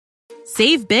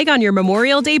Save big on your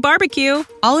Memorial Day barbecue,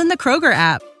 all in the Kroger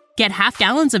app. Get half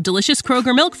gallons of delicious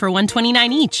Kroger milk for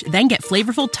 $1.29 each. Then get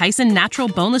flavorful Tyson natural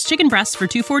boneless chicken breasts for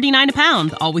 $2.49 a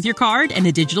pound, all with your card and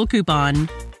a digital coupon.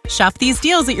 Shop these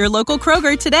deals at your local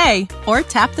Kroger today, or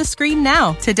tap the screen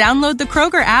now to download the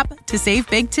Kroger app to save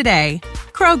big today.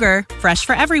 Kroger, fresh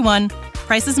for everyone.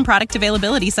 Prices and product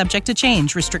availability subject to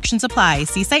change. Restrictions apply.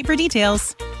 See site for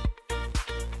details.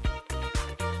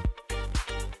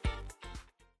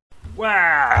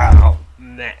 Well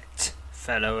met,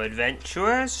 fellow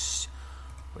adventurers.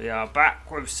 We are back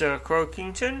with Sir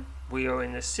Croakington. We are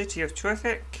in the city of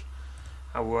Triffic,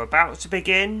 and we're about to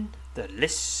begin the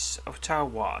lists of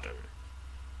Tarwarden.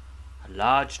 A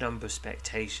large number of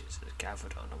spectators have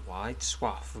gathered on a wide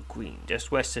swath of green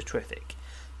just west of Triffic,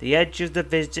 the edge of the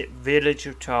village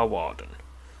of Tarwarden,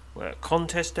 where a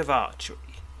contest of archery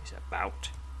is about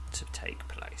to take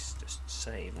place. Just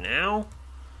save now.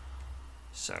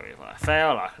 So if I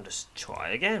fail, I can just try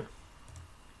again.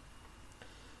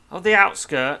 On the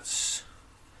outskirts,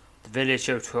 the village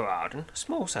of Tarwarden, a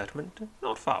small settlement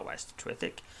not far west of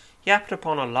Triffic, you happen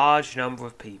upon a large number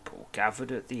of people gathered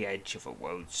at the edge of a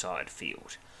roadside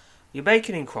field. You make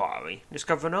an inquiry and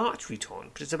discover an archery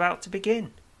tournament is about to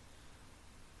begin.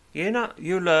 You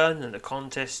learn that the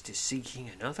contest is seeking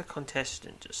another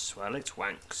contestant to swell its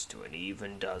ranks to an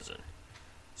even dozen.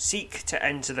 Seek to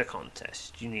enter the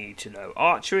contest. You need to know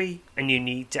archery and you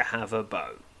need to have a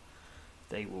bow.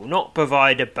 They will not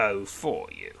provide a bow for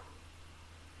you,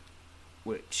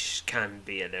 which can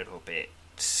be a little bit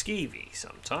skeevy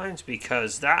sometimes,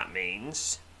 because that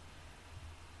means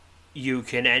you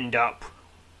can end up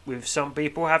with some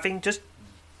people having just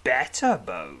better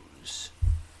bows.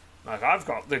 Like I've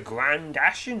got the Grand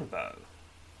Ashen bow,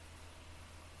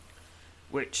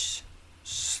 which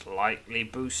slightly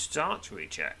boosts archery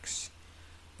checks.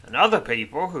 And other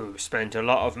people who spent a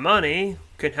lot of money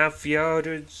can have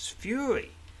Fjord's Fury,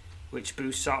 which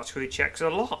boosts archery checks a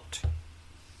lot.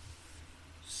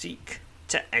 Seek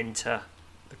to enter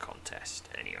the contest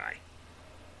anyway.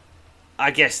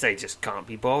 I guess they just can't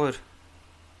be bothered.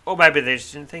 Or maybe they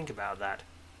just didn't think about that.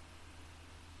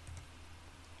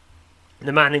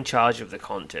 The man in charge of the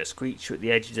contest greets you at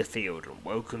the edge of the field and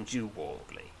welcomes you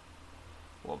warmly.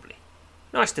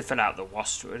 Nice to fill out the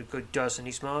roster at a good dozen,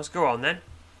 he smiles. Go on then.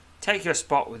 Take your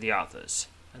spot with the others,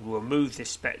 and we'll move this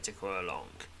spectacle along.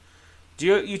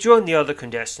 You join the other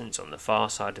contestants on the far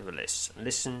side of the list, and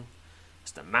listen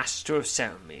as the Master of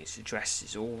Ceremonies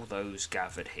addresses all those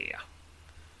gathered here.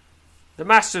 The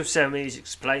Master of Ceremonies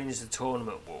explains the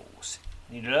tournament rules.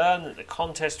 You learn that the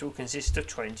contest will consist of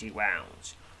 20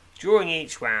 rounds. During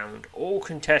each round, all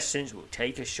contestants will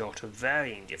take a shot of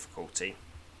varying difficulty,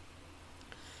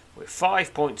 with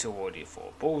 5 points awarded for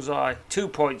a bullseye, 2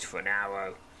 points for an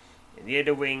arrow in the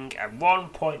inner ring, and 1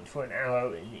 point for an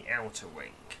arrow in the outer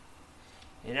ring.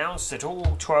 Announce that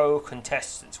all 12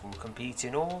 contestants will compete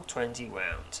in all 20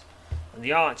 rounds, and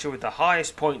the archer with the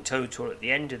highest point total at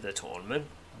the end of the tournament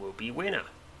will be winner.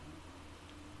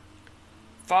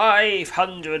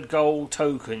 500 gold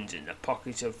tokens in the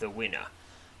pocket of the winner,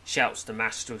 shouts the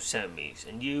Master of Ceremonies,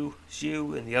 and you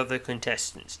and the other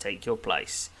contestants take your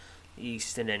place at the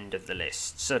eastern end of the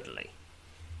list. Suddenly,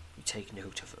 you take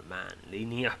note of a man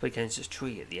leaning up against a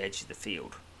tree at the edge of the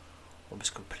field,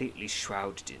 almost completely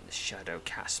shrouded in the shadow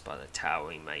cast by the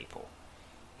towering maple.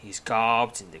 He is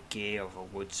garbed in the gear of a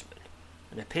woodsman,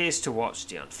 and appears to watch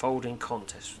the unfolding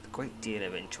contest with a great deal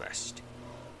of interest.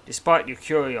 Despite your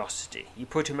curiosity, you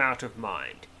put him out of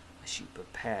mind as you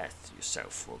prepare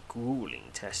yourself for a grueling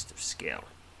test of skill.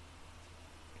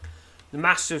 The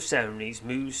Master of Ceremonies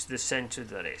moves to the centre of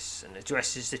the list and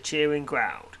addresses the cheering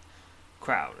crowd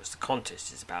as the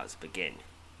contest is about to begin.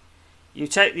 You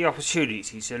take the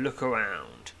opportunity to look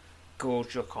around,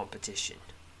 gauge your competition,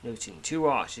 noting 2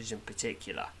 archers in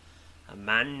particular, a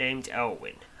man named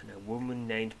Elwyn and a woman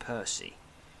named Percy,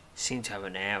 seem to have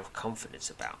an air of confidence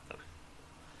about them.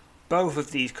 Both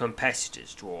of these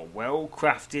competitors draw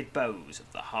well-crafted bows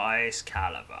of the highest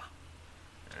calibre.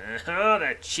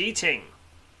 They're cheating,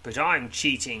 but I'm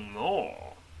cheating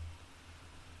more.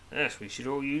 Yes, we should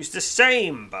all use the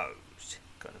same bows.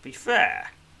 Gotta be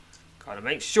fair. Gotta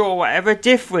make sure whatever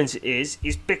difference it is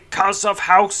because of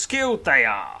how skilled they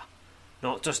are,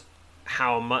 not just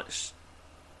how much.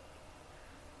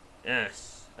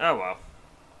 Yes. Oh well.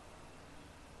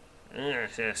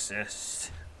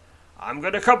 Yes. I'm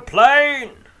gonna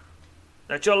complain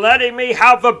that you're letting me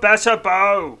have a better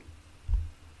bow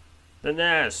than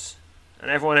theirs and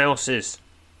everyone else's.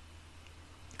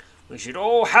 We should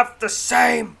all have the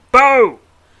same bow.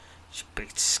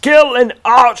 Skill in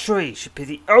archery should be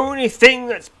the only thing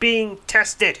that's being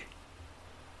tested.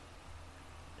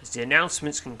 As the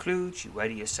announcements conclude, you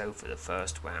ready yourself for the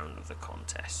first round of the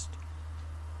contest.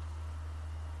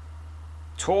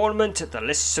 Tournament at the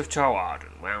Lists of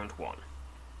Troarden, Round 1.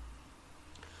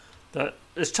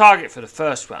 The target for the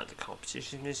first round of the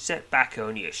competition is set back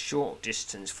only a short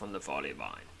distance from the volley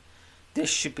line. This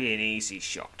should be an easy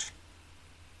shot.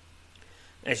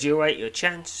 As you await your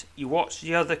chance, you watch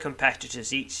the other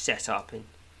competitors each set up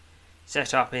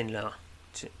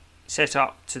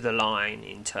to the line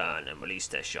in turn and release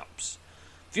their shots.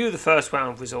 View the first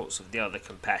round results of the other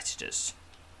competitors.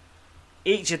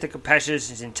 Each of the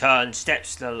competitors in turn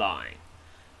steps to the line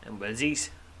and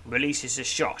releases a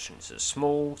shot into a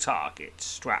small target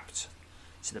strapped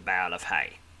to the bale of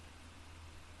hay.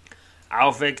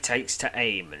 Alvig takes to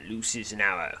aim and looses an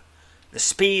arrow. The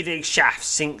speeding shaft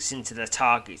sinks into the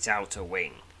target's outer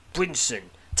wing. Brinson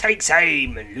takes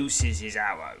aim and looses his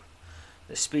arrow.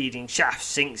 The speeding shaft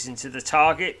sinks into the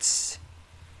target's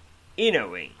inner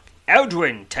wing.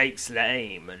 Eldrin takes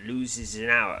aim and loses an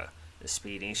arrow. The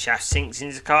speeding shaft sinks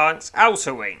into the target's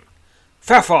outer wing.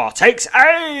 Fefor takes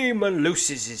aim and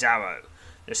looses his arrow.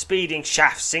 The speeding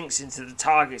shaft sinks into the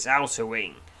target's outer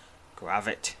wing.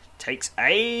 Gravit takes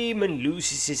aim and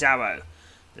loses his arrow.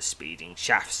 The speeding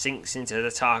shaft sinks into the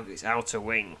target's outer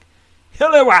wing.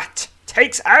 Hilliwat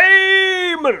takes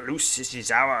aim and looses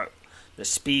his arrow. The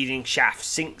speeding shaft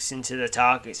sinks into the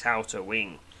target's outer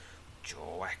wing.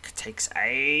 Jorek takes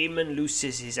aim and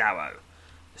looses his arrow.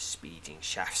 The speeding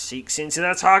shaft sinks into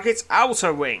the target's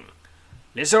outer wing.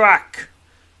 Lizorak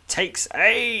takes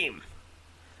aim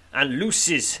and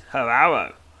looses her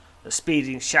arrow. The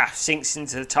speeding shaft sinks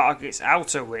into the target's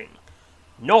outer wing.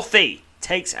 Nothi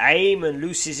takes aim and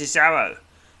looses his arrow.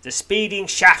 The speeding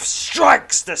shaft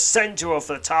strikes the centre of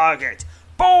the target.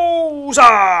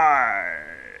 Bullseye!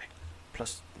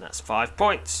 Plus, that's 5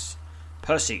 points.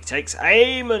 Percy takes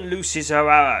aim and looses her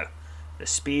arrow. The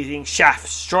speeding shaft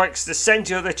strikes the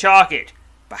centre of the target,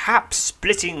 perhaps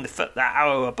splitting that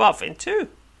arrow above in two.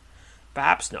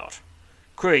 Perhaps not.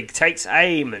 Krieg takes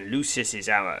aim and looses his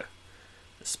arrow.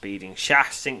 The speeding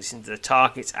shaft sinks into the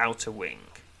target's outer wing.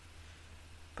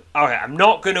 Okay, I'm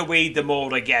not going to read them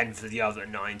all again for the other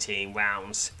 19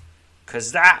 rounds,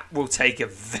 because that will take a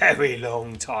very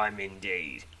long time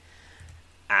indeed.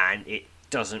 And it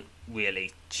doesn't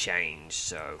really change,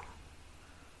 so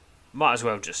might as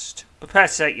well just prepare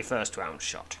to take your first round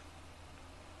shot.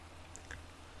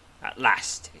 At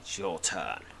last, it's your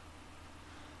turn.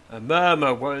 A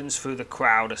murmur runs through the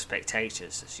crowd of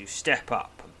spectators as you step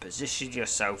up and position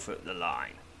yourself at the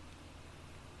line.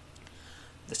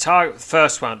 The target of the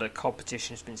first round of the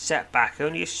competition has been set back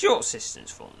only a short distance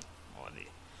from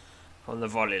the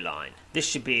volley line. This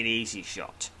should be an easy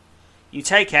shot. You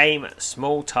take aim at a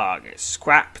small target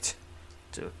scrapped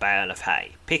to a bale of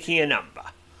hay, picking a number.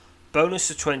 Bonus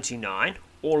of 29,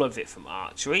 all of it from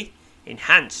archery,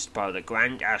 enhanced by the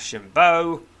Grand Ashen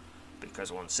Bow,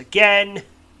 because once again,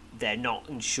 they're not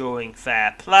ensuring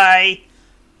fair play.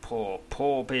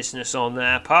 Poor business on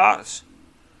their part.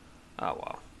 Oh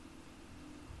well.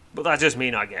 But that does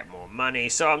mean I get more money,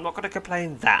 so I'm not going to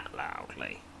complain that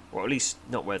loudly. Or at least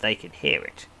not where they can hear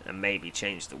it, and maybe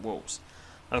change the rules.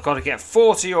 I've got to get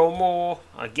 40 or more,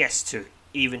 I guess, to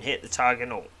even hit the target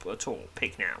at all.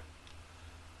 Pick now.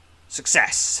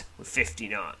 Success with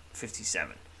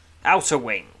 57. Outer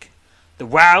wing. The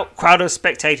crowd of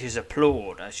spectators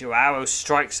applaud as your arrow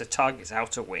strikes the target's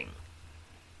outer wing.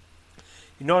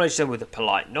 You acknowledge them with a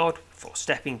polite nod before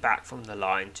stepping back from the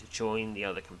line to join the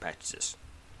other competitors.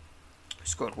 I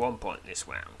scored 1 point this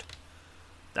round.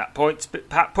 That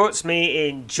puts me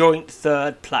in joint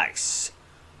third place,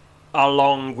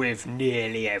 along with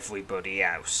nearly everybody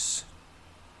else.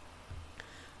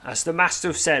 As the Master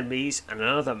of Ceremonies and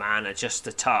another man adjust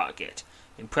the target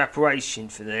in preparation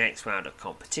for the next round of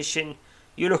competition,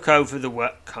 you look over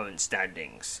the current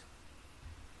standings.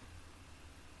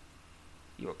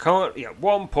 You are currently at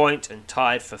 1 point and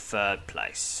tied for third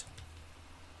place.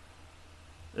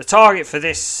 The target for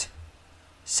this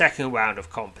second round of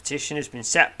competition has been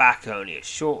set back only a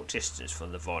short distance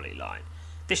from the volley line.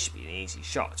 This should be an easy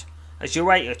shot. As you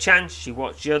wait your chance, you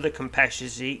watch the other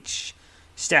competitors each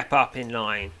step up in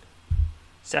line,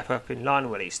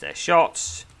 release their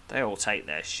shots. They all take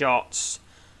their shots.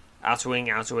 Outer wing,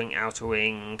 outer wing, outer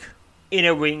wing.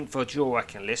 Inner wing for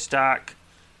Jorek and Listak.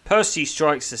 Percy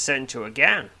strikes the centre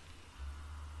again.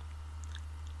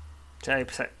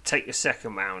 Take your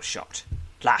second round shot.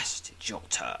 Last, it's your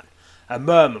turn. A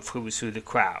murmur flows through the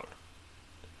crowd.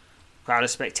 Crowd of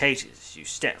spectators as you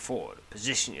step forward and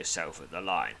position yourself at the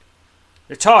line.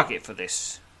 The target for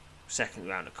this second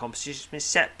round of competition has been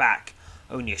set back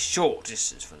only a short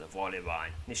distance from the volley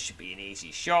line. This should be an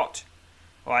easy shot.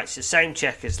 Alright, it's the same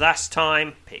check as last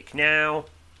time. Pick now.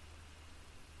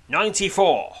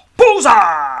 94.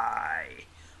 Bullseye!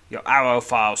 Your arrow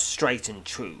files straight and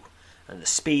true, and the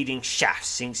speeding shaft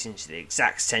sinks into the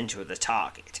exact centre of the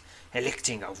target,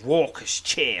 eliciting a raucous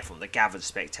cheer from the gathered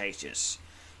spectators.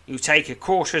 You take a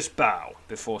cautious bow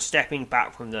before stepping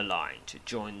back from the line to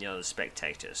join the other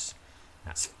spectators.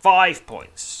 That's 5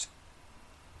 points.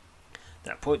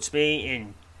 That puts me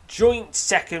in joint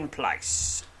second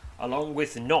place, along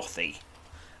with Nothy,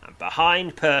 and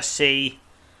behind Percy,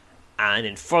 and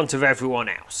in front of everyone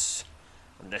else.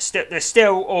 And they're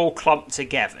still all clumped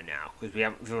together now, because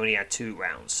we've only had 2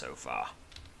 rounds so far.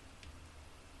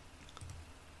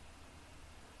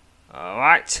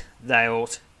 Alright,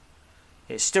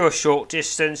 it's still a short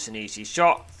distance, an easy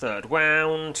shot. Third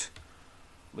round.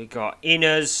 We've got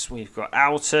inners, we've got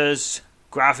outers.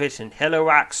 Gravit and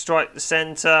Hillorak strike the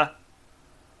centre.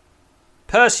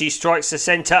 Percy strikes the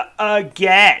centre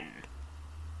again.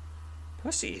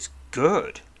 Percy is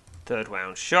good. Third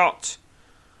round shot.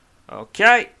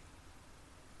 Okay.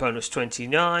 Bonus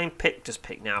 29. Pick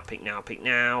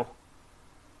now.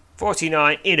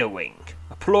 49. Inner wing.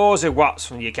 Applause erupts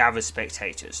from your gathered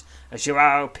spectators as your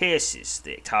arrow pierces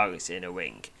the target's inner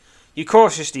wing. You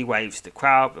cautiously wave to the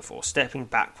crowd before stepping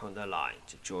back from the line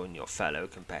to join your fellow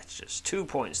competitors. 2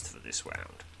 points for this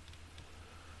round.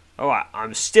 Alright,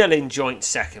 I'm still in joint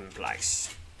second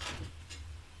place.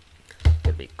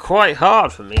 It'd be quite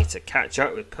hard for me to catch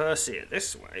up with Percy at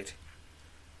this rate.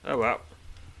 Oh well.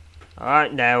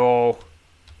 Alright, now all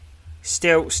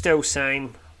still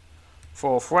same.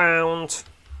 4th round.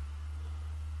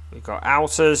 We've got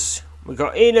outers. We've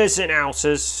got inners and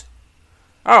outers.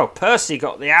 Oh, Percy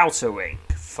got the outer wing.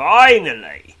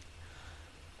 Finally,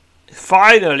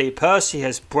 Percy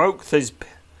has broke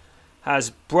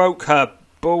her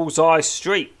bullseye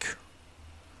streak.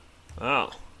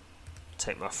 Well,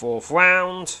 take my 4th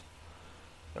round.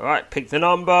 Alright, pick the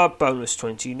number. Bonus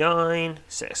 29.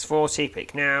 Says 40.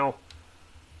 Pick now.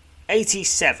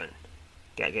 87.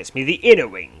 That gets me the inner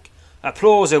wing.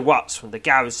 Applause erupts from the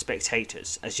gathered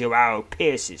spectators as your arrow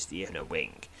pierces the inner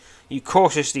wing. You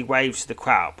cautiously wave to the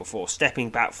crowd before stepping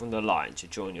back from the line to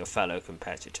join your fellow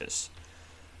competitors.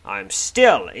 I'm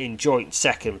still in joint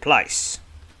second place.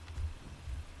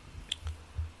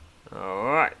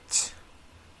 Alright.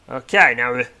 Okay,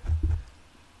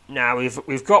 now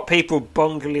we've got people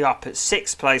bungling up at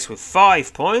 6th place with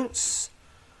 5 points.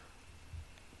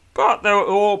 But they're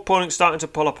all points starting to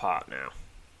pull apart now.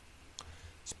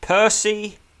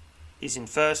 Percy is in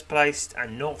 1st place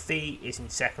and Northy is in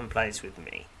 2nd place with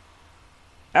me.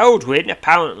 Eldwin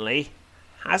apparently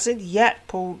hasn't yet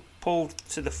pulled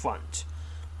to the front.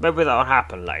 Maybe that'll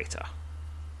happen later.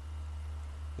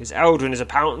 Because Eldwin is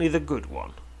apparently the good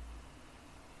one.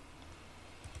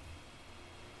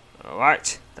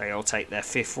 Alright, they all take their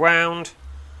 5th round.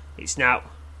 It's now...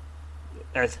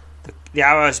 the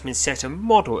arrow has been set a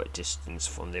moderate distance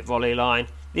from the volley line.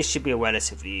 This should be a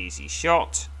relatively easy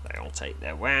shot. They all take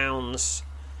their rounds.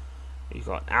 You've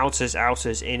got outers,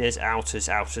 inners,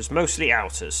 outers, mostly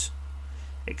outers.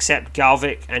 Except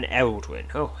Galvik and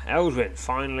Eldwin. Oh, Eldwin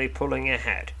finally pulling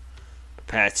ahead.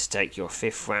 Prepare to take your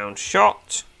 5th round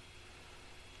shot.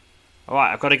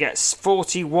 Alright, I've got to get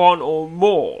 41 or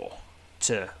more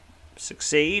to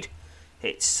succeed.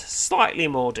 It's slightly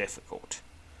more difficult.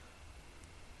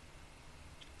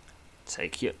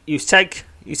 You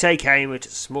take aim at a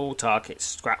small target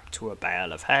strapped to a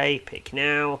bale of hay. Pick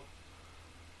now.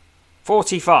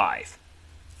 45.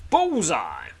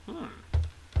 Bullseye.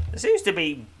 There seems to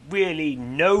be really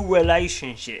no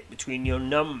relationship between your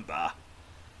number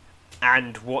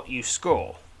and what you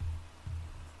score.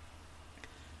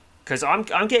 Because I'm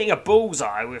getting a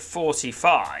bullseye with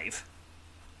 45,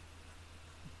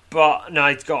 but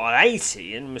I got an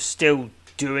 80 and was still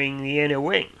doing the inner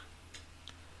wing.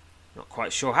 Not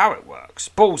quite sure how it works.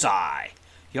 Bullseye.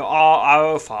 Your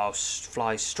arrow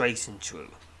flies straight and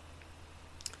true,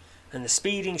 and the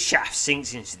speeding shaft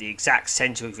sinks into the exact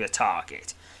centre of your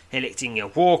target, eliciting a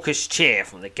raucous cheer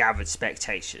from the gathered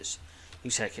spectators.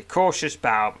 You take a cautious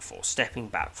bow before stepping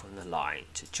back from the line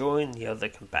to join the other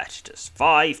competitors.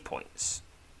 5 points.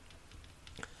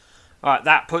 Alright,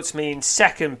 that puts me in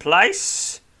 2nd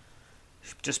place,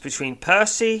 just between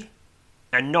Percy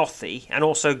and Nothy, and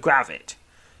also Gravit,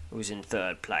 who's in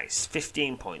 3rd place.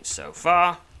 15 points so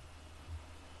far.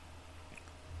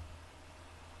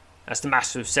 As the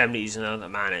Master of Ceremonies and another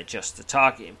man adjust the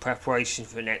target in preparation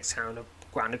for the next round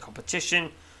of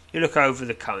competition, you look over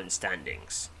the current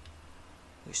standings.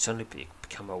 You suddenly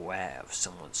become aware of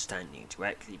someone standing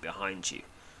directly behind you.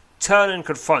 Turn and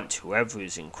confront whoever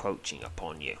is encroaching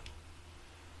upon you.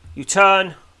 You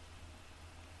turn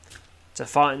to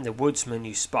find the woodsman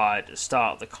you spied at the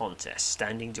start of the contest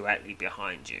standing directly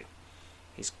behind you.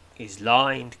 His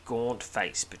lined, gaunt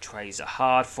face betrays a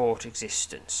hard-fought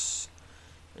existence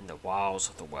in the wilds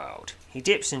of the world. He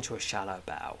dips into a shallow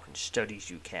bow and studies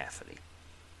you carefully.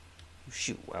 "You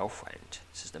shoot well, friend,"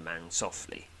 says the man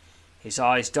softly, his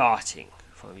eyes darting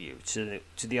from you to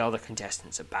the other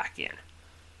contestants and back in.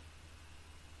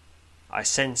 "I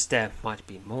sense there might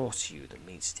be more to you than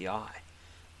meets the eye.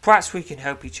 Perhaps we can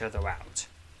help each other out.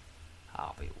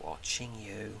 I'll be watching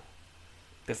you."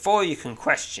 Before you can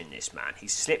question this man, he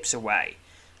slips away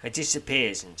and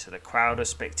disappears into the crowd of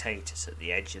spectators at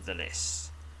the edge of the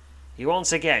lists. You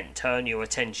once again turn your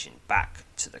attention back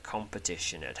to the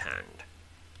competition at hand.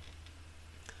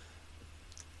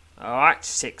 Alright,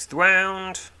 6th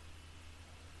round.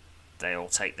 They all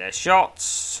take their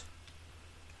shots.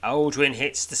 Aldrin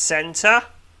hits the centre.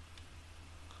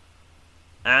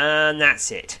 And that's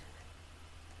it.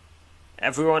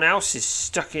 Everyone else is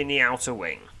stuck in the outer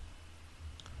wing.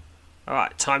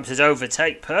 Alright, time to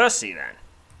overtake Percy then.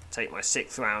 Take my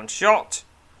 6th round shot.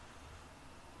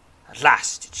 At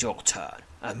last, it's your turn.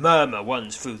 A murmur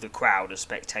runs through the crowd of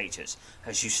spectators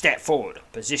as you step forward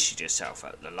and position yourself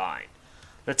at the line.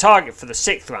 The target for the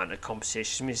 6th round of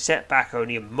competition is set back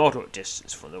only a moderate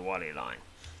distance from the volley line.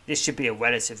 This should be a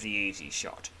relatively easy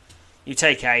shot. You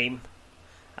take aim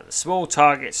at the small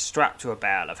target strapped to a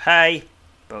bale of hay.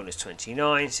 Bonus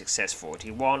 29, success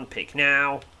 41, pick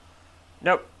now.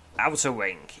 Nope. Outer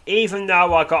wing, even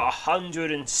though I got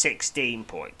 116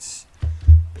 points,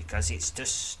 because it's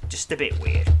just a bit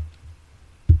weird.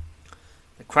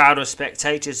 The crowd of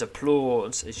spectators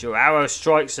applauds as your arrow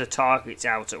strikes the target's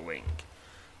outer wing.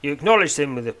 You acknowledge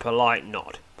them with a polite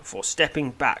nod before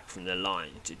stepping back from the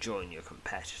line to join your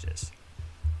competitors.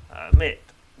 I admit,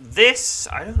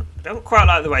 I don't quite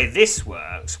like the way this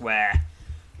works, where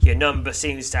your number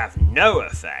seems to have no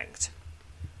effect.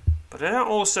 But I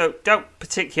don't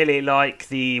particularly like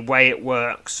the way it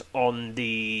works on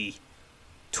the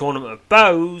Tournament of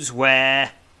Bows,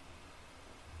 where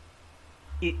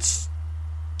it's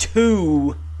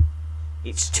too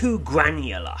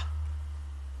granular,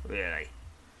 really.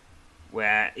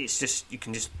 Where it's just, you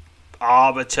can just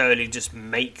arbitrarily just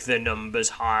make the numbers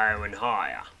higher and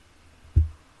higher.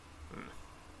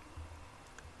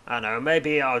 I don't know,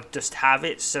 maybe I'll just have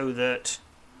it so that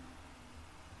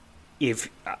if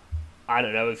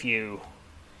you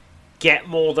get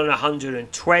more than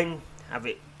 120, have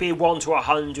it be 1 to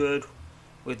 100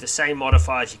 with the same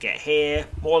modifiers you get here.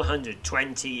 More than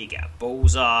 120, you get a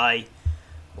bullseye.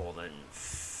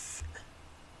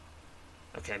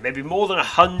 Maybe more than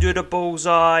 100 a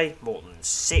bullseye. More than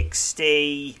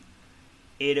 60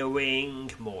 inner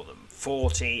wing. More than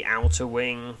 40 outer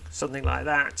wing. Something like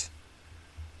that.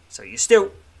 So you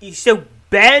still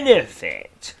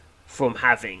benefit from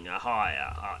having a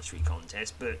higher archery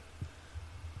contest,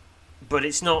 but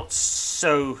it's not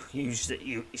so huge that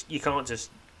you can't just,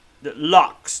 that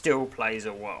luck still plays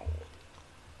a role.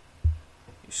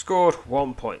 You scored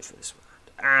 1 point for this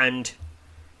round, and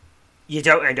you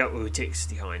don't end up with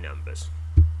ridiculously high numbers.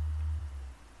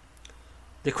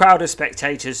 The crowd of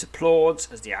spectators applauds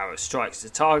as the arrow strikes the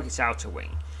target's outer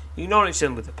wing. You acknowledge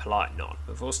them with a polite nod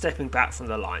before stepping back from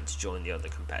the line to join the other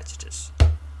competitors.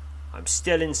 I'm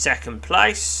still in 2nd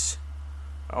place.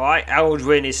 Alright,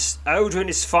 Aldrin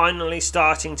is finally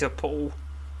starting to pull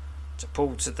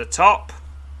to the top.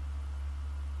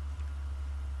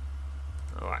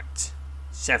 Alright.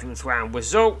 7th round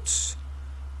results.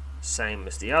 Same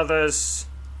as the others.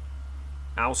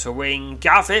 Outer wing,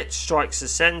 Gavitt strikes the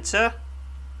centre.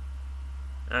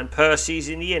 And Percy's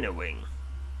in the inner wing.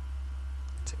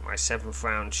 Take my 7th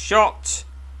round shot.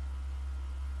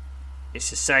 It's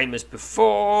the same as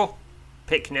before.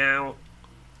 Pick now.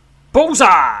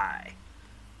 Bullseye!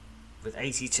 With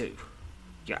 82.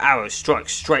 Your arrow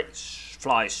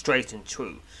flies straight and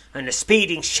true, and the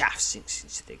speeding shaft sinks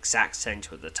into the exact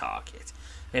centre of the target,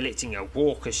 eliciting a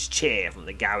raucous cheer from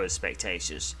the gathered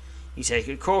spectators. You take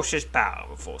a cautious bow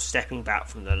before stepping back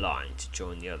from the line to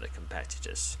join the other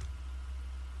competitors.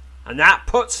 And that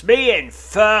puts me in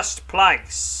 1st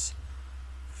place.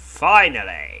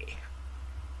 Finally.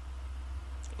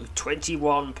 With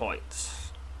 21 points.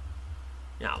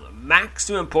 Now, the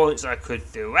maximum points I could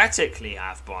theoretically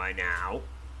have by now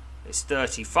is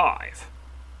 35.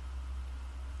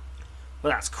 But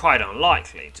that's quite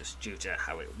unlikely, just due to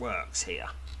how it works here.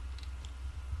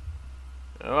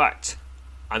 Alright.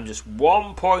 I'm just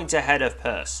 1 point ahead of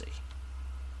Percy.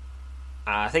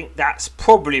 I think that's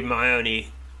probably my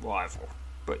only rival.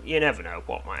 But you never know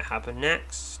what might happen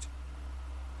next.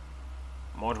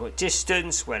 Moderate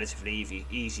distance, relatively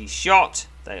easy shot.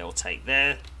 They all take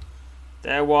their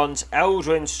There once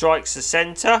Eldrin strikes the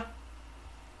centre,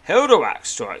 Hilderak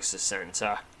strikes the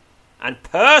centre, and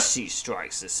Percy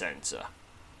strikes the centre.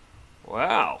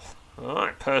 Well,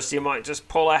 alright, Percy might just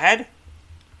pull ahead.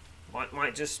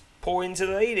 Might just pull into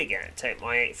the lead again. Take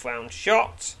my 8th round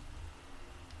shot.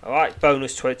 Alright,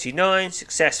 bonus 29,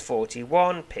 success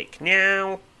 41, pick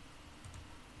now.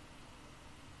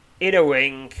 Inner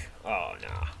wing. Oh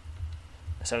no.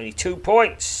 That's only 2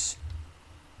 points.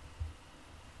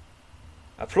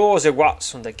 Applause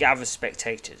erupts from the gathered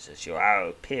spectators as your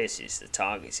arrow pierces the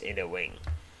target's inner wing.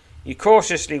 You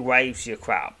cautiously wave to your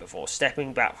crowd before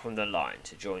stepping back from the line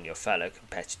to join your fellow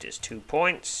competitors. 2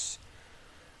 points.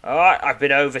 Alright, I've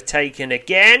been overtaken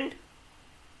again.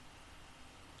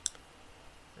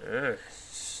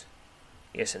 Yes,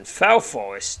 and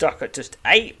Felfour is stuck at just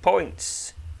 8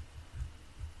 points.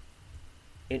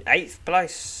 In 8th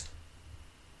place.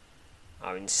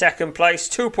 I'm in 2nd place,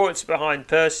 2 points behind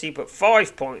Percy, but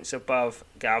 5 points above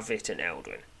Galvit and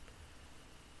Eldrin.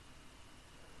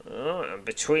 I'm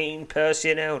between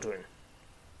Percy and Eldrin.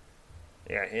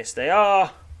 Yeah, yes they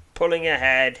are, pulling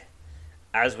ahead,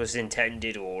 as was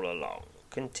intended all along.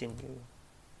 Continue.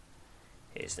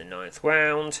 Here's the 9th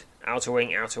round. Outer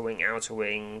wing, outer wing, outer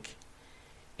wing.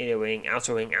 Inner wing,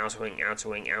 outer wing, outer wing, outer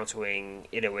wing, outer wing,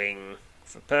 inner wing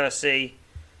for Percy.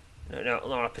 No,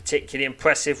 not a particularly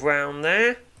impressive round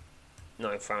there.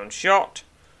 9th round shot.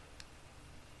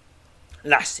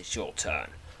 Last is your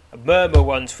turn. A murmur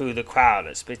runs through the crowd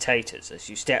of spectators as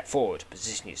you step forward to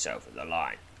position yourself at the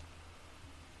line.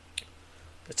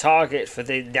 The target for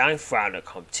the 9th round of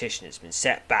competition has been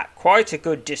set back quite a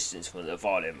good distance from the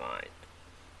volley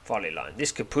line.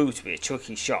 This could prove to be a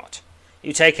tricky shot.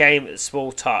 You take aim at the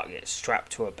small target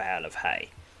strapped to a bale of hay.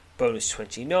 Bonus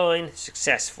 29,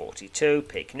 success 42,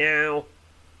 pick now.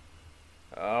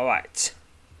 Alright,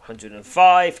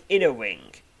 105, inner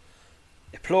wing.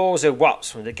 Applause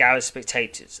erupts from the gathered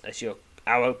spectators as your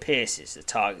arrow pierces the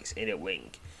target's inner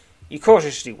wing. You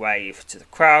cautiously wave to the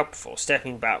crowd before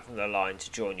stepping back from the line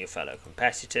to join your fellow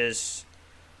competitors.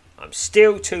 I'm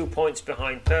still 2 points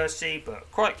behind Percy,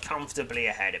 but quite comfortably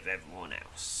ahead of everyone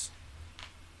else.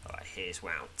 Alright, here's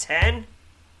round 10.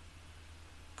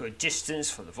 Good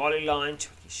distance from the volley line,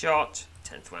 tricky shot,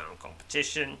 10th round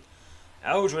competition.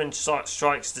 Eldrin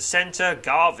strikes the centre,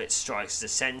 Garvit strikes the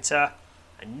centre,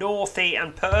 and Northey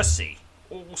and Percy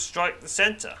all strike the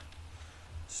centre.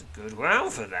 It's a good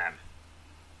round for them.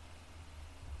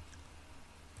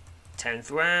 10th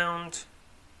round.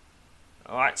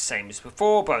 Alright, same as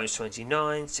before, bonus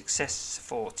 29, success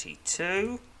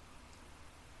 42.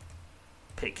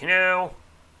 Pick now.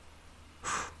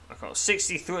 I've got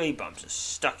 63 bumps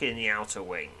stuck in the outer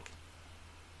wing.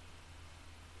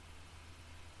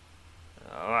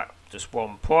 Alright, just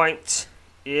 1 point.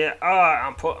 Yeah,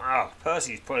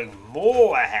 Percy's putting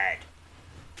more ahead.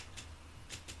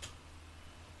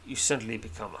 You suddenly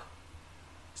become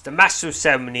It's the Master of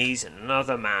Ceremonies and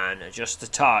another man adjust the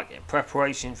target in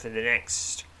preparation for the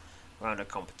next round of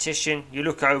competition. You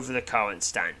look over the current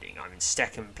standing. I'm in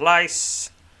 2nd place.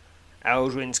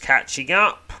 Eldrin's catching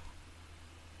up.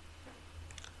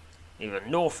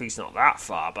 Even Northey's not that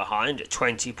far behind at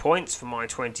 20 points for my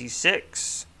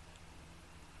 26.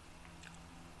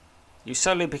 You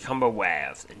suddenly become aware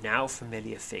of the now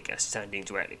familiar figure standing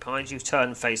directly behind you. Turn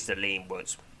and face the lean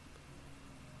woodsman.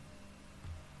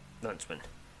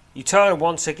 You turn and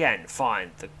once again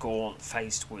find the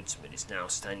gaunt-faced woodsman is now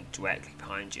standing directly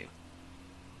behind you.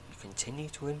 You continue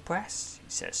to impress,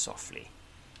 he says softly.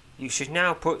 You should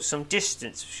now put some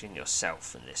distance between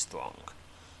yourself and this throng.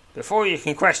 Before you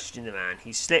can question the man,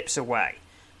 he slips away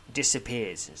and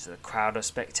disappears into the crowd of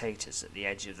spectators at the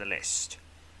edge of the list.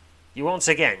 You once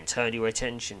again turn your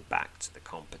attention back to the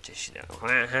competition at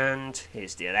hand.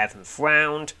 Here's the 11th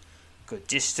round. Good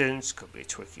distance, could be a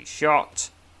tricky shot.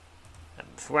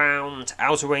 11th round.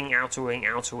 Outer wing, outer wing,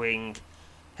 outer wing.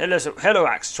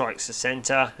 Hillorak strikes the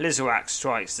centre. Lizorak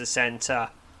strikes the centre.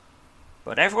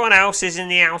 But everyone else is in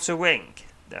the outer wing.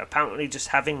 They're apparently just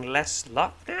having less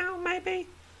luck now, maybe?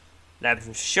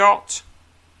 11th shot.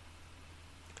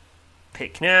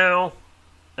 Pick now.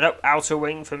 Outer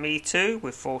wing for me too,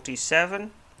 with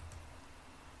 47.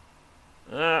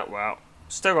 Well,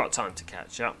 still got time to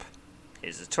catch up.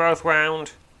 Here's the 12th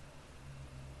round.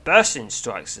 Bursin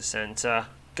strikes the centre.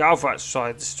 Galvat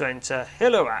strikes the centre.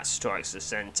 Hillorat strikes the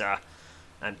centre.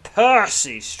 And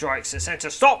Percy strikes the centre.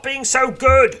 Stop being so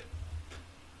good!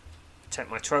 Take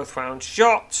my 12th round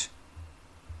shot.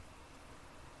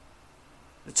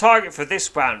 The target for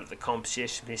this round of the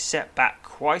competition is set back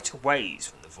quite a ways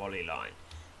from the volley line.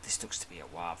 This looks to be a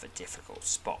rather difficult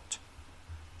spot.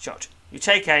 Shot. You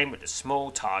take aim at a small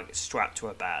target strapped to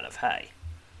a bale of hay.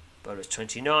 Bonus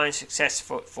 29, success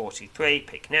 43,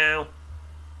 pick now.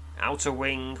 Outer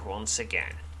wing once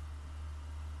again.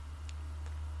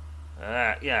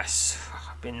 Yes,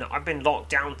 I've been locked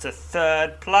down to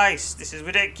 3rd place. This is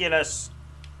ridiculous.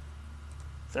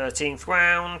 13th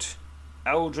round.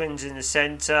 Eldrin's in the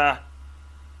centre.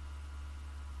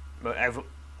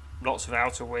 Lots of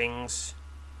outer wings.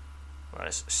 Well,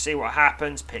 let's see what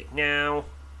happens. Pick now.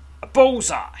 A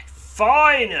bullseye!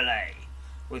 Finally!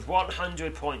 With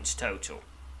 100 points total.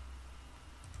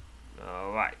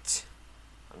 Alright.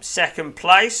 I'm 2nd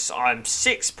place. I'm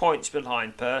 6 points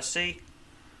behind Percy.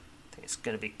 I think it's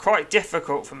going to be quite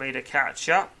difficult for me to catch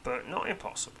up, but not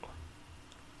impossible.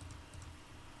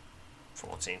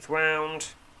 14th round.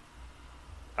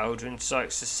 Eldrin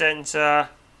strikes the centre.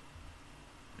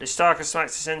 Listarka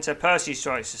strikes the centre. Percy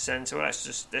strikes the centre. Well,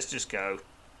 let's just go.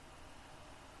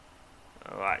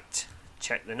 Alright.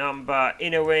 Check the number.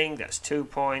 Inner wing, that's 2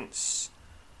 points.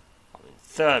 I'm in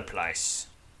 3rd place.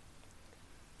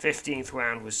 15th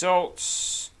round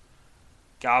results.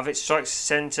 Garvitz strikes the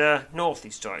centre.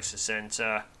 Northey strikes the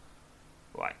centre.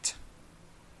 Right.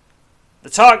 The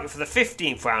target for the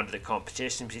 15th round of the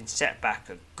competition has been set back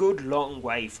a good long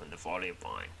way from the volume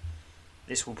line.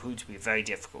 This will prove to be a very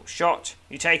difficult shot.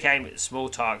 You take aim at the small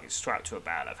target strapped to a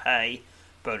bale of hay.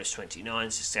 Bonus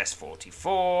 29, success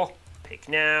 44. Pick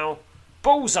now.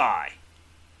 Bullseye!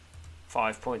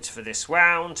 5 points for this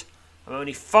round. I'm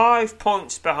only 5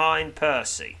 points behind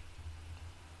Percy.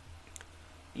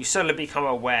 You suddenly become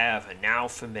aware of a now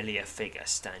familiar figure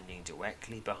standing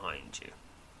directly behind you.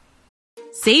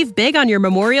 Save big on your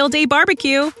Memorial Day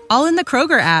barbecue, all in the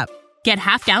Kroger app. Get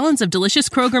half gallons of delicious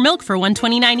Kroger milk for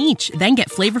 $1.29 each. Then get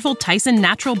flavorful Tyson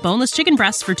natural boneless chicken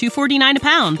breasts for $2.49 a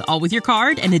pound, all with your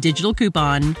card and a digital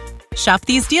coupon. Shop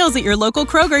these deals at your local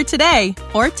Kroger today,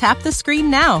 or tap the screen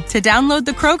now to download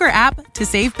the Kroger app to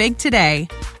save big today.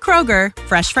 Kroger,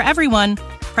 fresh for everyone.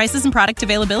 Prices and product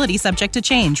availability subject to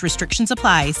change. Restrictions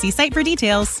apply. See site for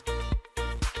details.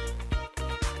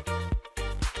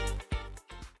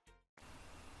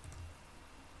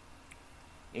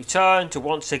 You turn to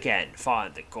once again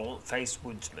find the gaunt-faced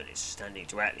woodsman is standing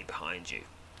directly behind you.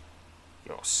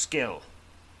 Your skill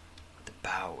at the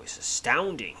bow is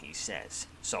astounding, he says,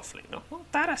 softly. Not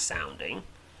that astounding.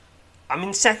 I'm in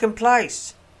 2nd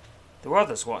place. There are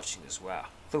others watching as well,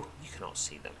 though you cannot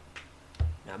see them.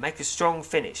 Now make a strong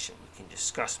finish and we can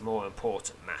discuss more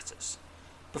important matters.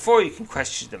 Before you can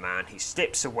question the man, he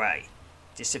slips away,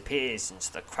 disappears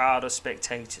into the crowd of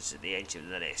spectators at the edge of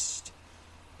the list.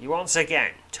 You once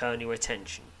again turn your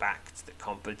attention back to the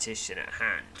competition at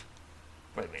hand.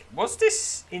 Wait a minute, was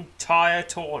this entire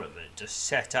tournament just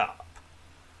set up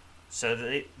so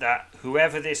that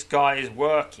whoever this guy is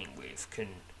working with can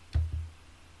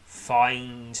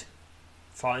find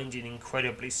an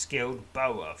incredibly skilled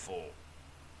bower for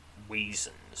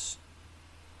reasons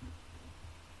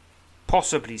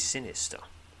possibly sinister?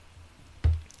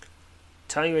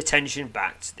 Turn your attention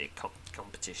back to the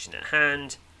competition at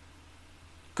hand.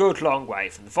 Good long way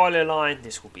from the volley line.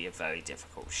 This will be a very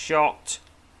difficult shot.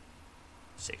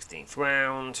 16th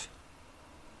round.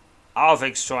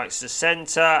 Arvig strikes the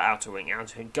centre. Outer wing.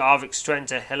 Garvik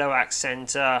centre. Hiloak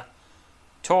centre.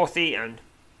 Northey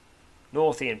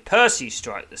and Percy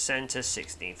strike the centre.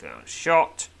 16th round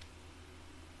shot.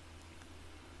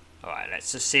 Alright,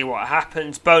 let's just see what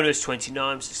happens. Bonus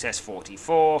 29. Success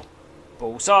 44.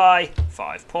 Bullseye.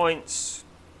 5 points.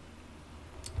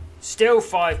 Still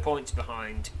 5 points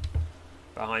behind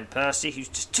Percy, who's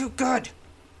just too good.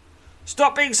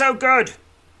 Stop being so good.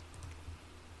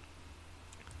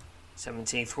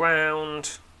 17th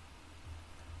round.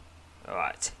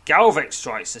 Alright. Galvik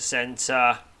strikes the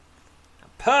centre.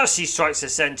 And Percy strikes the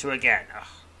centre again.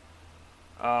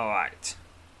 Alright.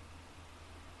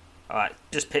 Alright,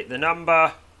 just pick the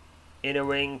number. Inner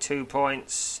wing, 2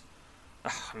 points.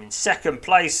 I'm in 2nd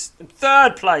place.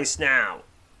 3rd place now.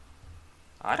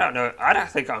 I don't know. I don't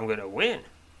think I'm going to win.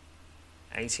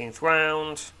 18th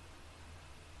round.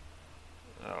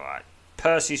 Alright.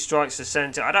 Percy strikes the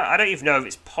centre. I don't even know if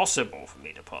it's possible for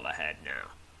me to pull ahead now.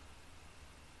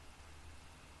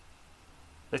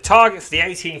 The target for the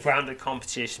 18th round of the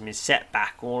competition is set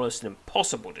back almost an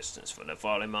impossible distance from the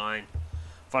volley line.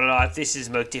 This is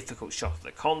the most difficult shot of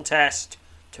the contest.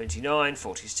 29,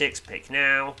 46, pick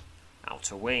now.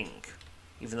 Outer wing.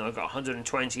 Even though I got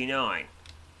 129.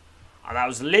 And that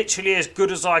was literally as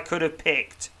good as I could have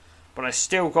picked, but I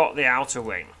still got the outer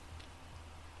wing.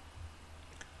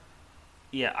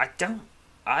 Yeah,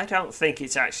 I don't think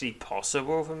it's actually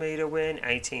possible for me to win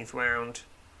 18th round.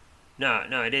 No,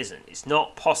 it isn't. It's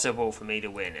not possible for me to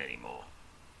win anymore.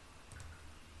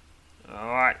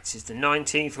 Alright, this is the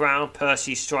 19th round.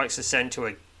 Percy strikes the centre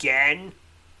again.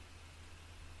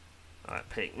 Alright,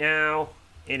 pick now.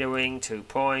 Inner wing, 2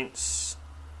 points.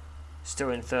 Still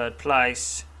in third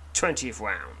place. 20th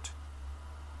round.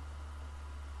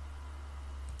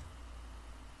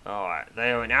 Alright,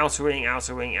 they are in outer wing,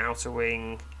 outer wing, outer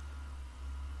wing.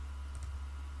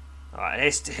 Alright,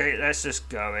 let's just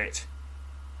go it.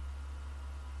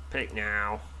 Pick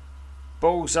now.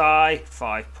 Bullseye,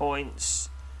 5 points.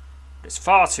 It's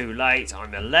far too late.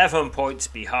 I'm 11 points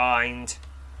behind.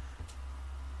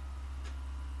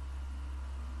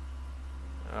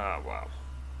 Oh, well.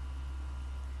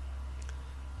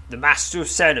 The Master of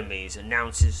Ceremonies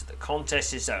announces the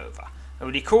contest is over, and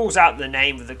when he calls out the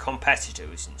name of the competitor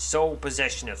who is in sole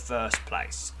possession of first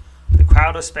place, the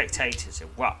crowd of spectators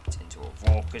erupt into a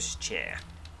raucous cheer.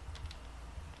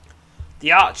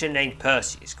 The archer named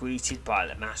Percy is greeted by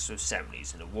the Master of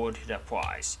Ceremonies and awarded a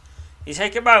prize. You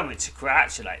take a moment to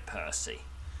congratulate Percy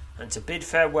and to bid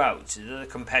farewell to the other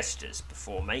competitors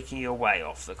before making your way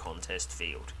off the contest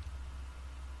field.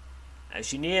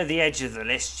 As you near the edge of the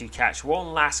list, you catch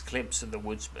one last glimpse of the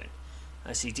woodsman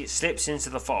as he slips into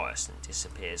the forest and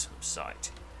disappears from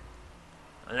sight.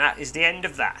 And that is the end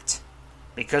of that.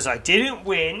 Because I didn't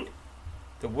win,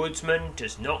 the woodsman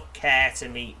does not care to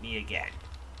meet me again.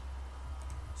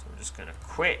 So I'm just going to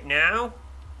quit now.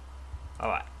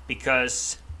 Alright,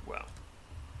 because, well,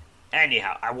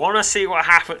 anyhow, I want to see what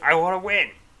happens. I want to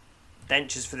win.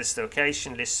 Dentures for this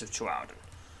location, lists of Trowden.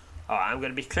 Alright, I'm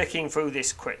going to be clicking through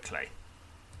this quickly.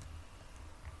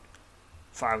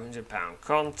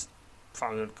 £500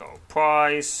 500 gold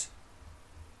prize.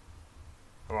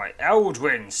 Alright,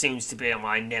 Eldrin seems to be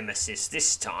my nemesis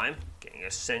this time. Getting a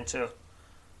centre.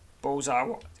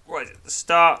 Bullseye right at the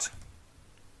start.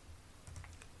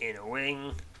 Inner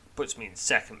wing. Puts me in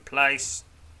second place.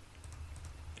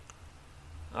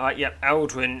 Alright, yep,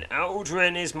 Eldrin.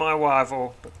 Eldrin is my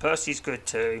rival, but Percy's good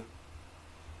too.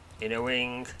 Inner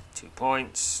wing, 2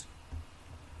 points.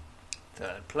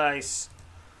 Third place.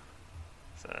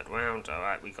 Third round.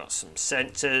 Alright, we got some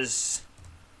centres.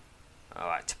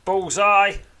 Alright,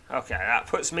 Bullseye. Okay, that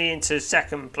puts me into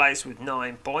second place with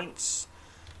 9 points.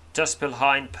 Just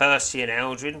behind Percy and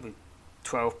Eldrin with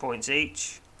 12 points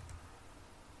each.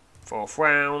 Fourth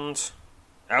round.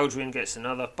 Eldrin gets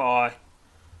another bye.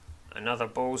 Another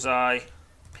Bullseye.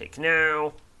 Pick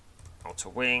now. Outer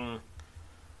wing.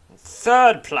 And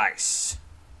third place.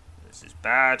 This is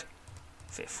bad.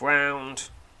 Fifth round.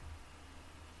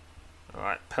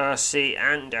 Alright, Percy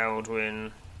and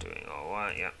Eldrin doing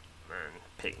alright, yep. And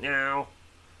pick now.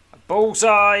 A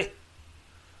Bullseye.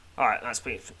 Alright,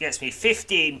 gets me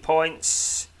 15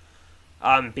 points.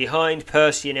 I'm behind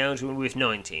Percy and Eldrin with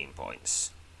 19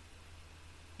 points.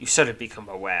 You suddenly become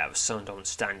aware of someone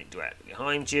standing directly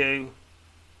behind you.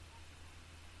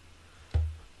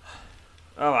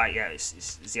 Alright, yeah,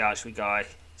 it's the archery guy.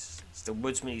 It's the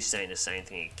woodsman. He's saying the same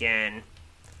thing again.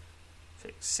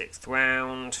 Sixth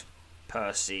round.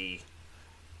 Percy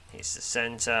hits the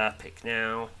centre. Pick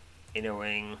now. Inner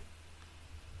wing.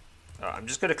 Right, I'm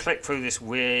just going to click through this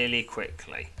really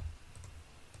quickly.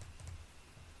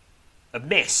 A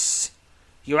miss.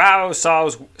 Your arrow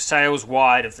sails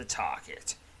wide of the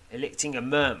target, eliciting a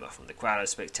murmur from the crowd of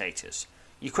spectators.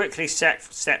 You quickly step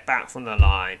back from the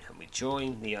line and we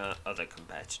join the other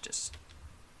competitors.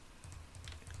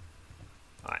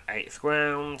 Right, 8th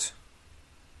round.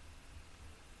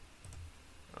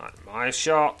 Right, my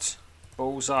shot.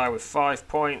 Bullseye with 5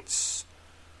 points.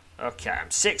 Okay,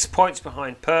 I'm 6 points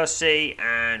behind Percy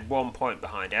and 1 point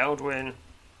behind Eldrin.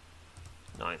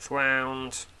 9th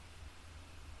round.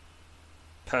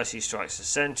 Percy strikes the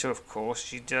centre, of course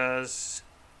she does.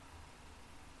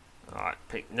 Alright,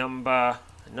 pick number.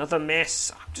 Another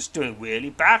miss. I'm just doing really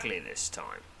badly this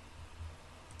time.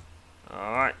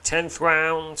 Alright, 10th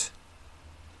round.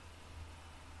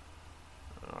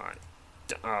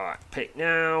 Alright, pick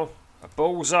now. A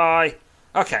Bullseye.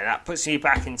 Okay, that puts me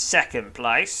back in second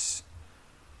place.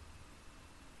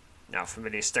 Now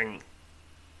familiar sting.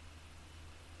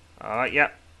 Alright,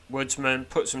 yep. Woodsman,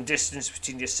 put some distance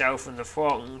between yourself and the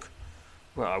throng.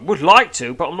 Well, I would like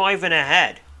to, but I'm not even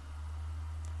ahead.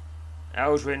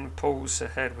 Eldrin pulls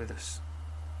ahead with us.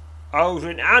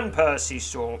 Eldrin and Percy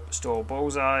store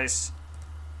bullseyes.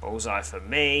 Bullseye for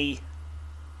me.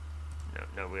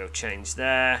 No real change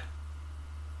there.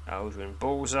 Eldrin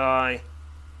Bullseye.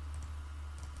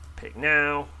 Pick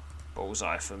now.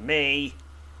 Bullseye for me.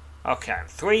 Okay, I'm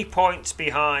 3 points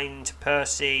behind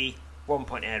Percy. 1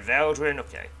 point ahead of Eldrin.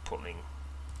 Okay, pulling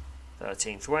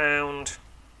 13th round.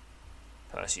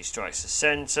 Percy strikes the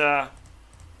centre.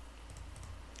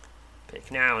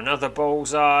 Pick now, another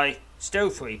Bullseye.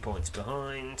 Still 3 points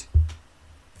behind.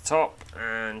 Top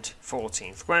and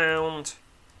 14th round.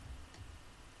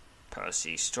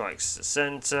 Percy strikes the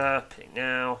centre. Pick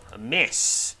now. A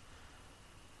miss.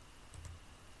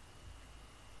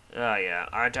 Oh yeah,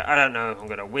 I don't know if I'm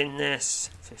going to win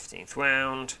this. 15th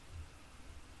round.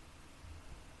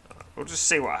 We'll just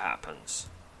see what happens.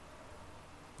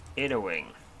 Inner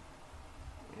wing.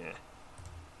 Yeah.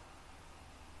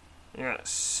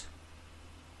 Yes.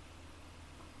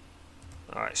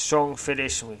 Alright, strong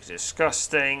finish, and we can discuss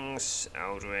things.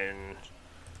 Eldrin.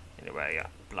 Anyway, yeah,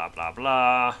 blah blah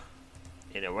blah.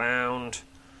 In a round.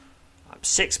 I'm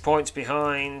 6 points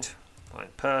behind.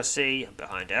 Behind Percy. I'm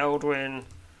behind Eldrin.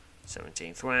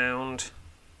 17th round.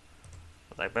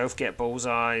 They both get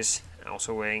bullseyes.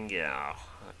 Outer wing, yeah.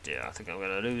 Oh dear, I think I'm going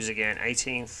to lose again.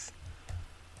 18th.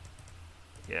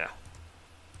 Yeah.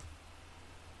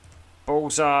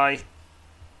 Bullseye.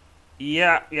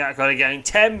 Yeah, I got to gain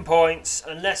 10 points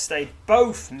unless they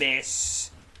both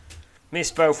miss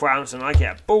both rounds, and I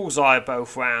get bullseye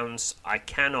both rounds. I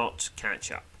cannot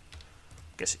catch up.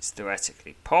 Guess it's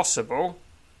theoretically possible,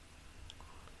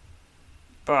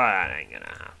 but that ain't gonna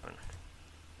happen.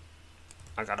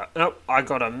 I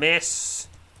got a miss.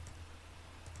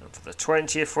 And for the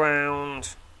 20th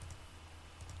round,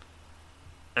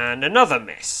 and another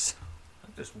miss.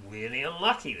 I'm just really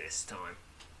unlucky this time.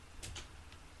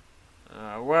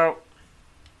 Well,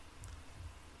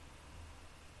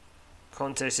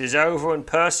 contest is over and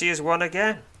Percy has won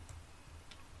again.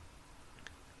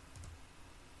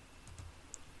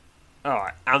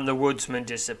 Alright, and the woodsman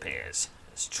disappears.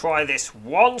 Let's try this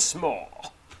once more.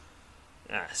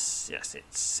 Yes,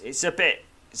 it's a bit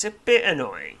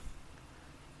annoying.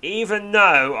 Even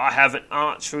though I have an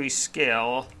archery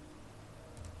skill,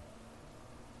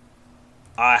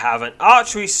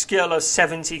 of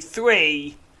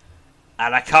 73,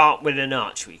 and I can't win an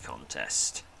archery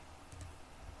contest.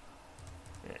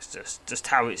 It's just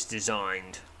how it's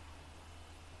designed.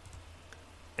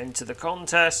 Enter the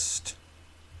contest.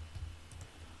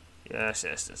 Yes,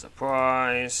 there's a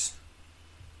prize.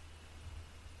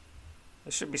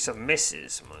 There should be some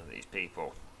misses among these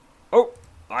people. Oh,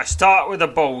 I start with a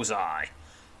bullseye,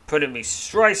 putting me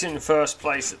straight in first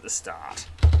place at the start.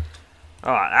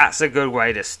 Alright, that's a good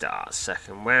way to start.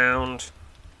 Second round.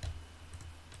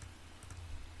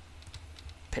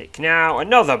 Pick now,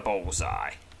 another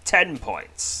bullseye. 10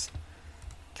 points.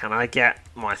 Can I get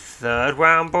my third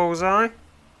round bullseye?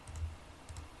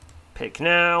 Pick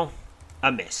now, a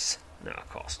miss. No, of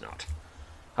course not.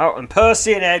 Oh, and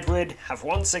Percy and Edward have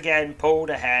once again pulled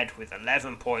ahead with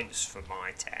 11 points for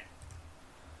my 10.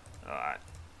 Alright,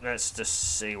 let's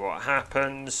just see what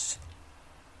happens.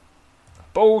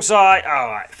 Bullseye,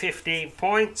 alright, 15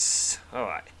 points.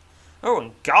 Alright. Oh,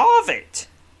 and Garvit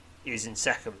is in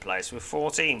second place with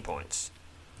 14 points.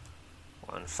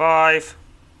 1-5.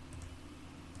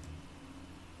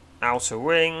 Outer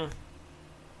wing.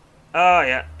 Oh,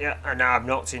 yeah, and now I'm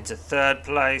knocked into third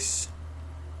place.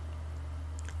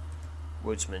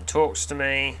 Woodsman talks to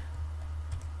me.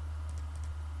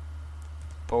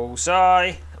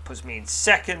 Bullseye. That puts me in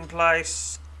second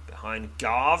place. Behind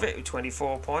Garvit with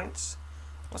 24 points.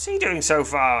 What's he doing so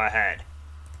far ahead?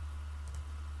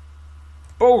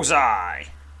 Bullseye.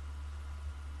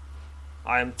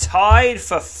 I am tied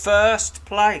for first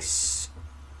place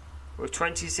with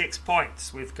 26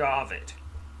 points with Garvit.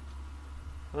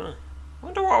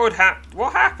 Wonder what would happen.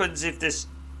 What happens if there's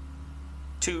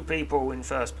two people in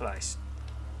first place?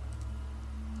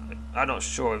 I'm not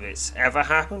sure if it's ever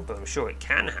happened, but I'm sure it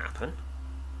can happen.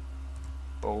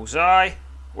 Bullseye.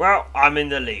 Well, I'm in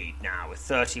the lead now with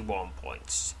 31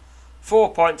 points.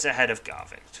 4 points ahead of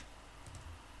Garvit.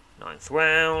 9th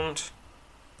round.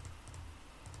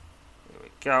 Here we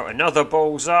go. Another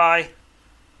bullseye.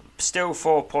 I'm still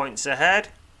 4 points ahead.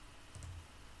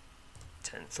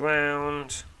 10th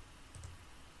round.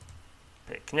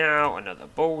 Pick now. Another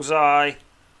bullseye.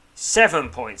 7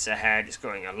 points ahead. It's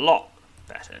going a lot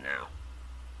better now.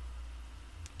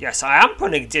 Yes, I am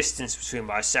putting distance between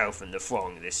myself and the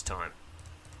throng this time.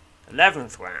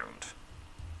 11th round.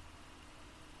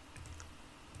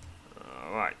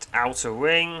 Alright, outer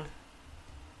ring.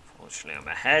 Fortunately I'm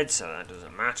ahead, so that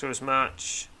doesn't matter as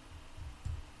much.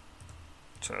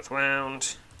 12th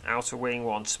round. Outer wing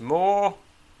once more.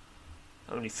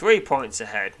 Only 3 points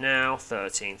ahead now.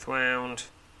 13th round.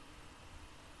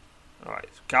 Alright,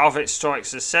 Garvit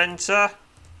strikes the centre.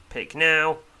 Pick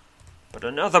now. But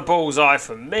another bullseye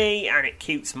from me, and it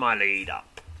keeps my lead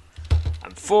up.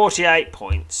 I'm 48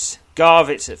 points.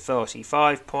 Garvit's at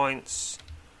 35 points.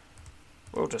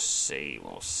 We'll just see.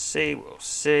 We'll see.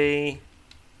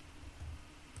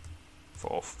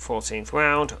 14th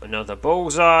round, another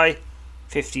bullseye.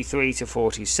 53 to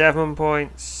 47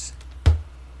 points.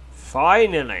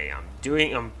 Finally,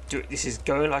 this is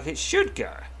going like it should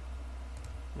go.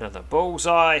 Another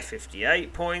bullseye,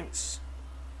 58 points.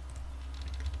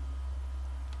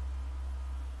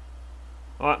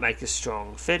 Alright, make a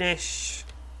strong finish.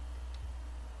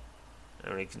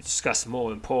 And we can discuss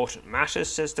more important matters,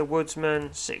 says the woodsman.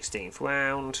 16th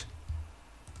round.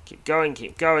 Keep going,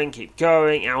 keep going, keep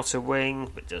going. Outer wing,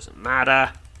 but doesn't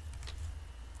matter.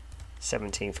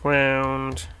 17th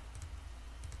round.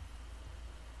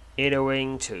 Inner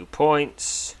wing, 2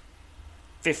 points.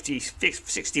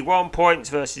 61 points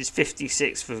versus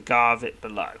 56 for Garvett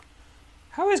below.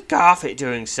 How is Garvett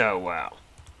doing so well?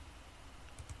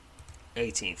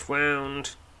 18th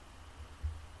round.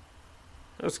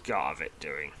 How's Garvett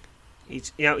doing?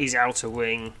 He's outer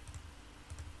wing.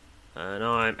 And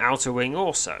I'm outer wing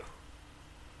also.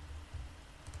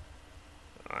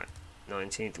 Alright,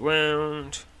 19th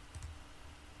round.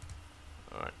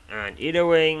 Alright, and inner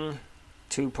wing,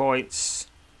 2 points.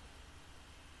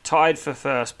 Tied for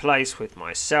first place with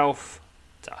myself.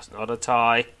 That's not a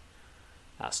tie.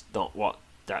 That's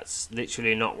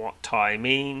literally not what tie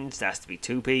means. There has to be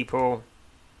 2 people.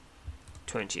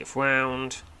 20th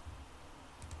round.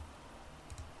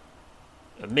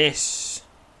 A miss.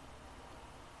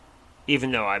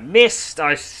 Even though I missed,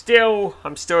 I'm still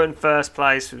in first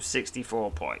place with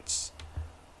 64 points.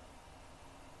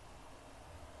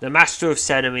 The Master of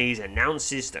Ceremonies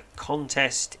announces the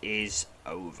contest is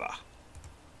over.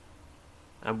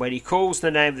 And when he calls the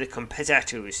name of the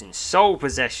competitor who is in sole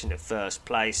possession of first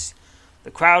place,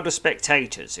 the crowd of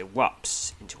spectators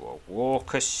erupts into a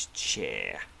raucous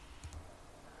cheer.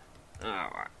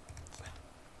 Alright.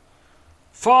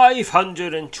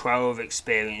 512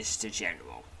 experience to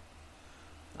general.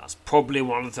 That's probably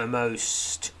one of the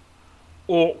most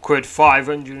awkward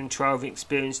 512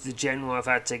 experience to general I've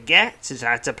had to get, as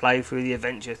I had to play through the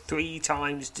adventure 3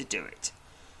 times to do it.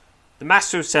 The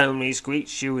Master of Ceremonies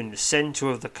greets you in the centre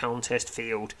of the contest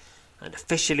field and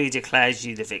officially declares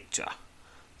you the victor.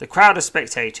 The crowd of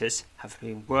spectators have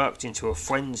been worked into a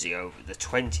frenzy over the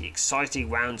 20 exciting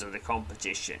rounds of the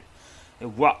competition,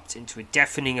 erupt into a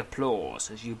deafening applause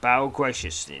as you bow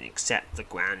graciously and accept the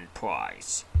grand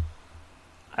prize.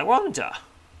 I wonder,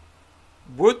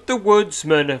 would the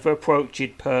woodsman have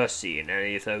approached Percy in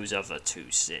any of those other 2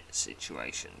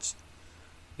 situations?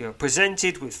 You are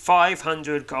presented with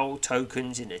 500 gold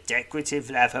tokens in a decorative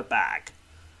leather bag,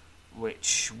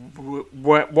 which,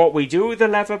 what we do with the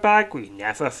leather bag, we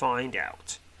never find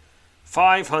out.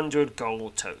 500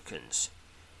 gold tokens.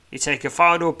 You take a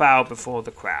final bow before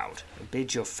the crowd and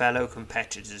bid your fellow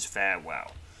competitors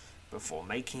farewell before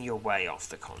making your way off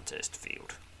the contest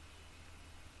field.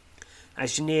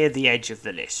 As you near the edge of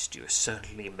the list, you are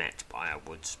certainly met by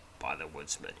the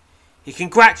woodsman. He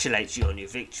congratulates you on your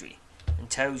victory and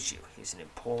tells you it's an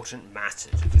important matter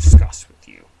to discuss with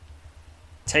you.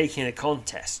 Taking the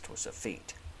contest was a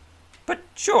feat, but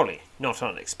surely not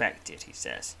unexpected, he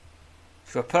says.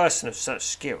 For a person of such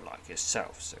skill like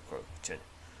yourself, Sir Crokerton,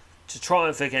 to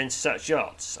triumph against such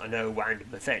odds, I know random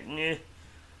event.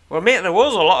 Well, admit there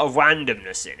was a lot of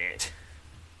randomness in it,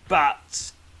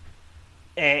 but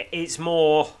it's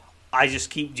more, I just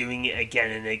keep doing it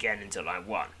again and again until I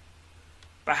won.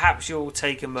 Perhaps you'll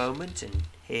take a moment and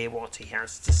hear what he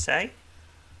has to say.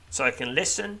 So I can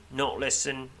listen, not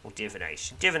listen, or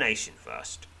divination. Divination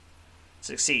first.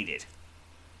 Succeeded.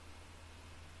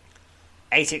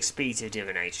 8 XP to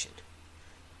divination.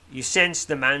 You sense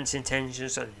the man's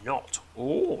intentions are not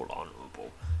all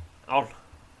honourable.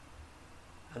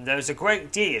 And there's a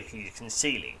great deal he's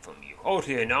concealing from you.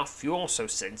 Oddly enough, you also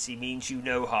sense he means you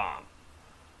no harm.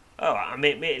 Oh, I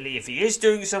mean, admittedly, if he is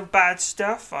doing some bad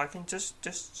stuff, I can just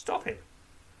stop him.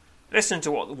 Listen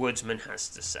to what the woodsman has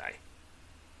to say.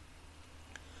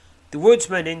 The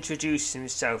woodsman introduces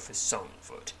himself as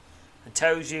Songfoot and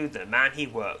tells you the man he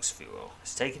works for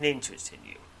has taken interest in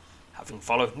you. Having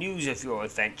followed news of your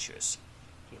adventures,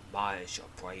 he admires your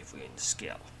bravery and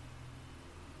skill.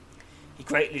 He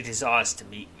greatly desires to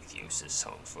meet with you, says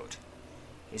Songfoot,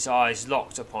 his eyes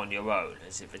locked upon your own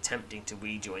as if attempting to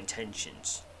read your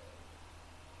intentions.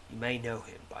 You may know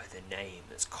him by the name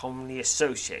that's commonly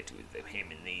associated with him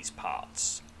in these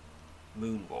parts,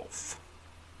 Moonwolf.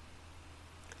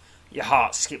 Your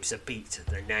heart skips a beat at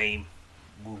the name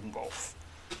Moonwolf.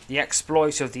 The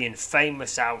exploits of the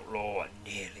infamous outlaw are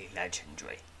nearly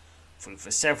legendary,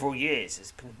 for several years it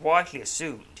has been widely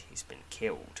assumed he's been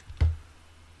killed.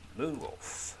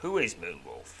 Moonwolf. Who is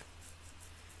Moonwolf?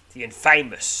 The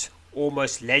infamous,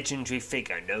 almost legendary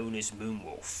figure known as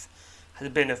Moonwolf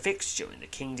had been a fixture in the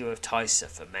kingdom of Tysa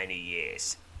for many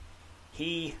years.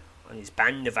 He and his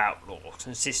band of outlaws,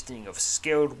 consisting of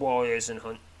skilled warriors and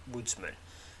woodsmen,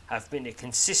 have been a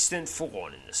consistent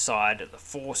thorn in the side of the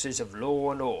forces of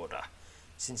law and order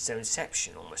since their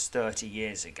inception almost 30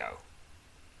 years ago.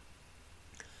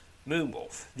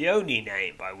 Moonwolf, the only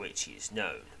name by which he is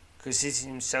known, considers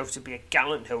himself to be a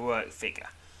gallant, heroic figure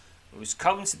who has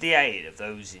come to the aid of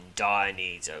those in dire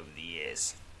needs over the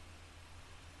years.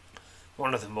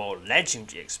 One of the more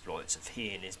legendary exploits of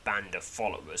he and his band of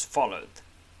followers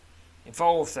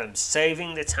involved them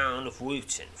saving the town of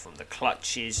Wooten from the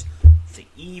clutches of the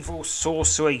evil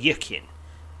sorcerer Yukin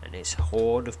and his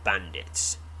horde of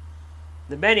bandits.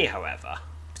 The many, however,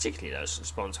 particularly those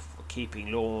responsible for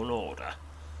keeping law and order,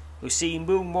 who see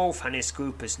Moonwolf and his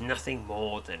group as nothing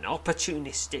more than an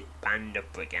opportunistic band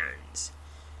of brigands.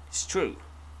 It's true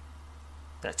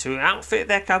that to outfit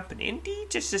their company, indeed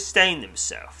to sustain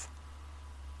themselves,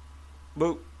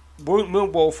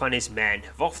 Moonwolf and his men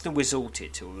have often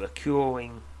resorted to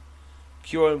curing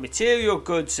material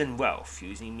goods and wealth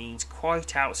using means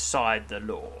quite outside the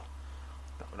law.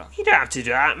 But look, you don't have to do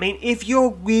that. I mean, if you're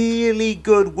really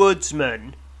good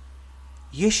woodsman,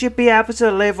 you should be able to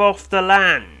live off the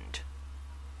land.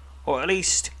 Or at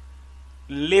least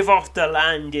live off the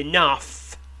land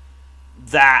enough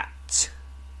that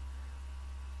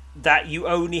you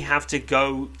only have to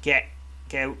go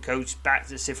back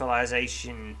to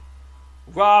civilization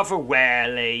rather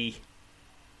rarely,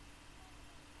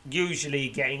 usually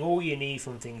getting all you need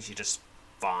from things you just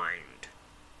find.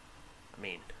 I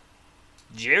mean,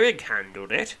 Jirig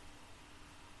handled it.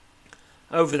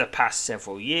 Over the past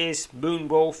several years,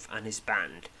 Moonwolf and his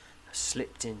band have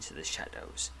slipped into the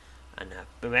shadows and have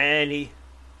been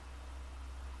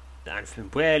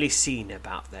rarely seen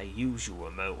about their usual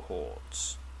remote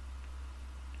haunts.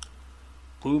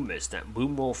 Rumours that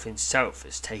Moonwolf himself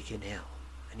has taken ill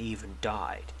and even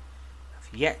died have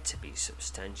yet to be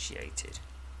substantiated.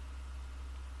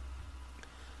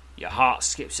 Your heart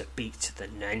skips a beat to the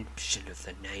mention of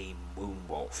the name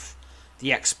Moonwolf.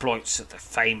 The exploits of the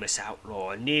famous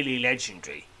outlaw are nearly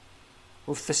legendary,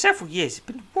 for several years it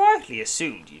has been widely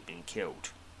assumed he had been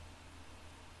killed.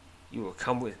 You will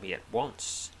come with me at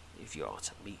once if you are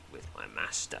to meet with my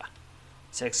master,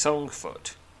 said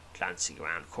Songfoot, glancing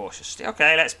around cautiously.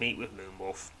 Okay, let's meet with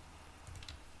Moonwolf.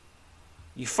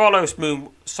 You follow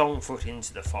Songfoot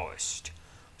into the forest,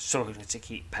 struggling to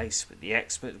keep pace with the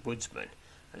expert woodsman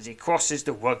as he crosses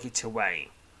the rugged terrain,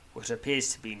 which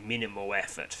appears to be minimal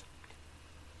effort.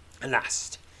 At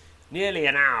last, nearly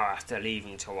an hour after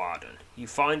leaving Tawadan, you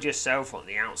find yourself on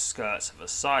the outskirts of a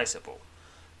sizable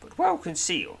but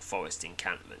well-concealed forest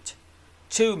encampment.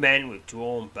 Two men with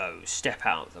drawn bows step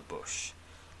out of the bush,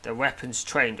 their weapons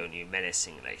trained on you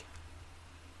menacingly.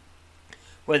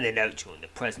 When they note you in the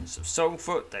presence of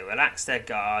Songfoot, they relax their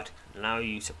guard and allow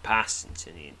you to pass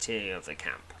into the interior of the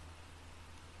camp.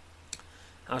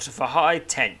 Out of a high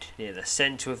tent near the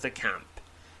centre of the camp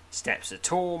steps a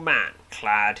tall man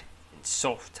clad in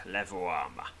soft leather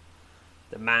armour.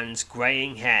 The man's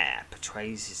greying hair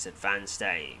betrays his advanced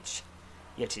age,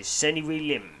 yet his sinewy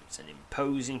limbs and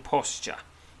imposing posture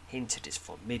hint at his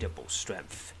formidable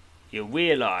strength. You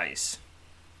realise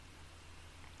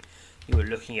you are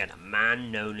looking at a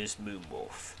man known as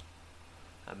Moonwolf,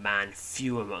 a man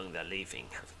few among the living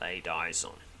have laid eyes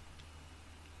on.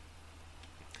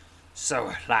 So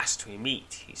at last we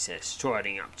meet, he says,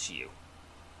 striding up to you.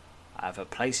 I have a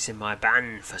place in my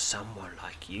band for someone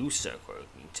like you, Sir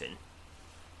Croakington.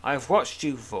 I have watched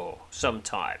you for some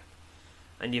time,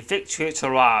 and your victory at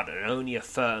Tawadan only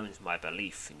affirms my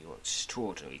belief in your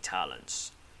extraordinary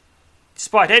talents.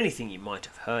 Despite anything you might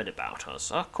have heard about us,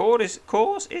 our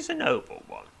cause is a noble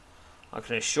one. I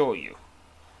can assure you,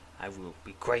 I will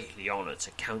be greatly honoured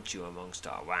to count you amongst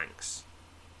our ranks.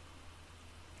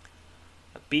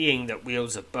 A being that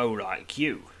wields a bow like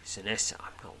you, Sinessa,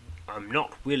 I'm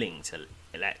not willing to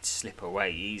let slip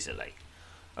away easily.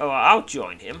 Oh, I'll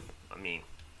join him. I mean,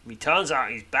 if he turns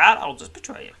out he's bad, I'll just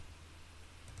betray him.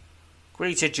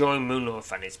 Agree to join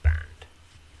Moonwolf and his band.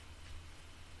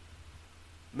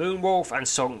 Moonwolf and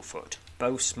Songfoot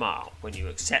both smile when you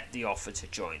accept the offer to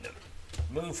join them.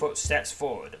 Moonfoot steps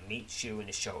forward and meets you in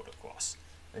a shoulder cross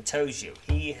and tells you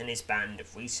he and his band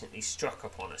have recently struck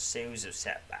upon a series of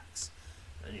setbacks.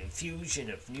 An infusion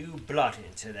of new blood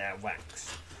into their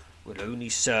ranks will only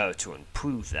serve to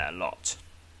improve their lot.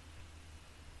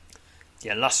 The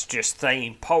illustrious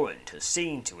Thane Porrand has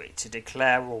seen to it to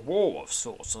declare a war of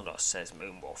sorts on us, says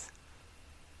Moonwolf.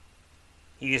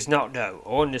 He does not know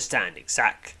or understand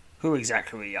who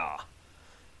exactly we are.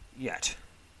 Yet,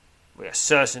 We are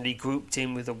certainly grouped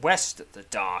in with the rest of the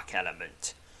dark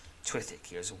element.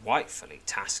 Twithick has rightfully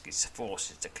tasked his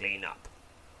forces to clean up.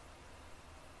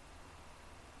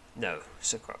 No,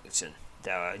 Sir Crockington,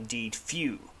 there are indeed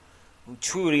few who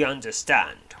truly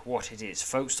understand what it is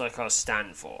folks like us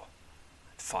stand for,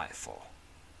 and fight for,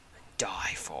 and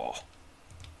die for.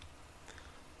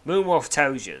 Moonwolf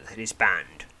tells you that his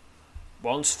band,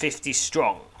 once 50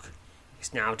 strong,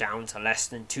 is now down to less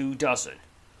than 24,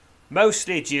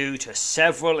 mostly due to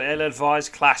several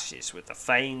ill-advised clashes with the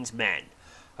Thane's men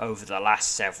over the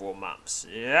last several months.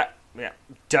 Yep.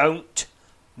 Don't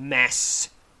mess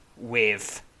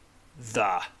with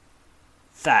the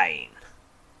Thane.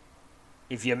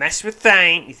 If you mess with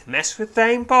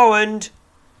Thane Bowen,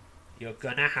 you're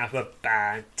gonna have a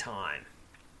bad time.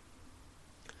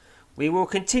 We will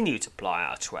continue to ply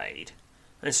our trade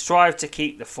and strive to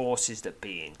keep the forces that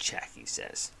be in check, he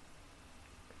says.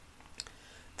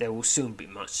 There will soon be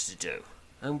much to do,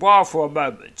 and while for a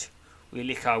moment we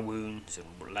lick our wounds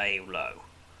and lay low,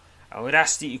 I would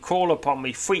ask that you call upon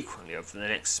me frequently over the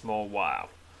next small while,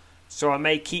 so I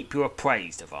may keep you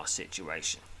appraised of our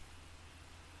situation.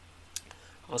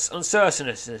 Uncertain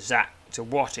as to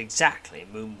what exactly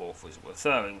Moonwolf was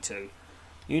referring to,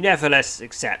 you nevertheless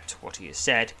accept what he has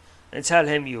said and tell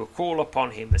him you will call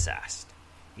upon him as asked.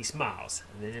 He smiles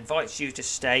and then invites you to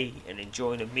stay and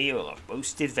enjoy a meal of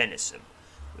roasted venison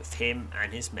with him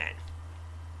and his men.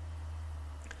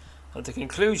 At the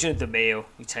conclusion of the meal,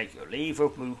 you take your leave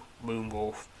of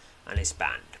Moonwolf and his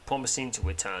band, promising to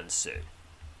return soon.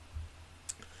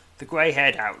 The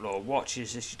grey-haired outlaw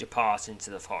watches as you depart into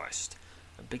the forest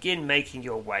and begin making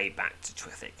your way back to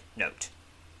Twithick. Note: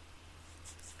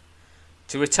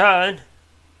 to return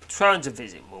to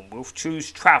visit Moonwolf,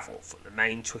 choose travel from the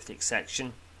main Twithick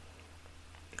section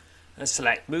and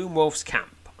select Moonwolf's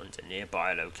camp under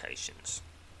nearby locations.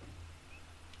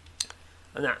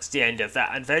 And that's the end of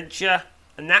that adventure,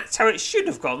 and that's how it should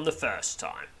have gone the first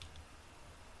time.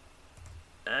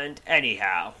 And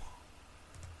anyhow,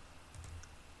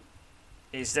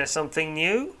 is there something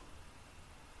new?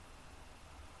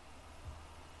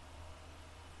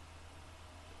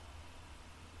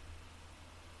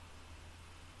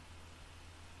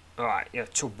 Alright,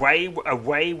 a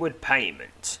wayward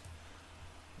payment.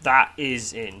 That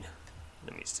is in,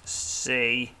 let me just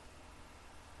see.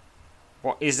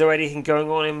 What, is there anything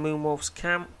going on in Moonwolf's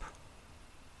camp?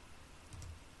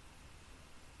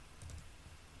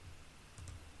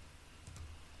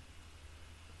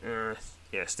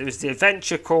 Yes, there's the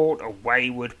adventure called A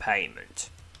Wayward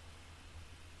Payment.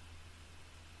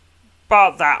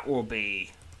 But that will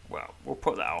be, well, we'll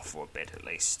put that off for a bit at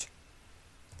least.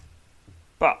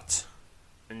 But,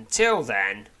 until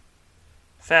then,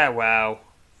 farewell,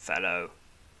 fellow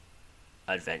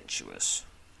adventurers.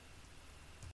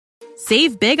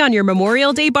 Save big on your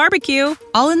Memorial Day barbecue,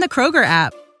 all in the Kroger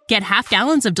app. Get half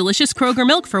gallons of delicious Kroger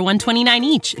milk for $1.29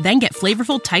 each. Then get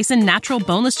flavorful Tyson natural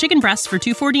boneless chicken breasts for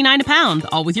 $2.49 a pound,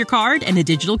 all with your card and a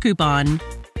digital coupon.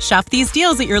 Shop these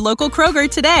deals at your local Kroger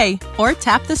today, or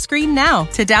tap the screen now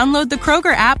to download the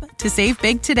Kroger app to save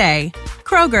big today.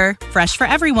 Kroger, fresh for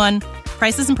everyone.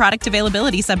 Prices and product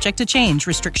availability subject to change.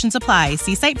 Restrictions apply.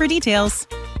 See site for details.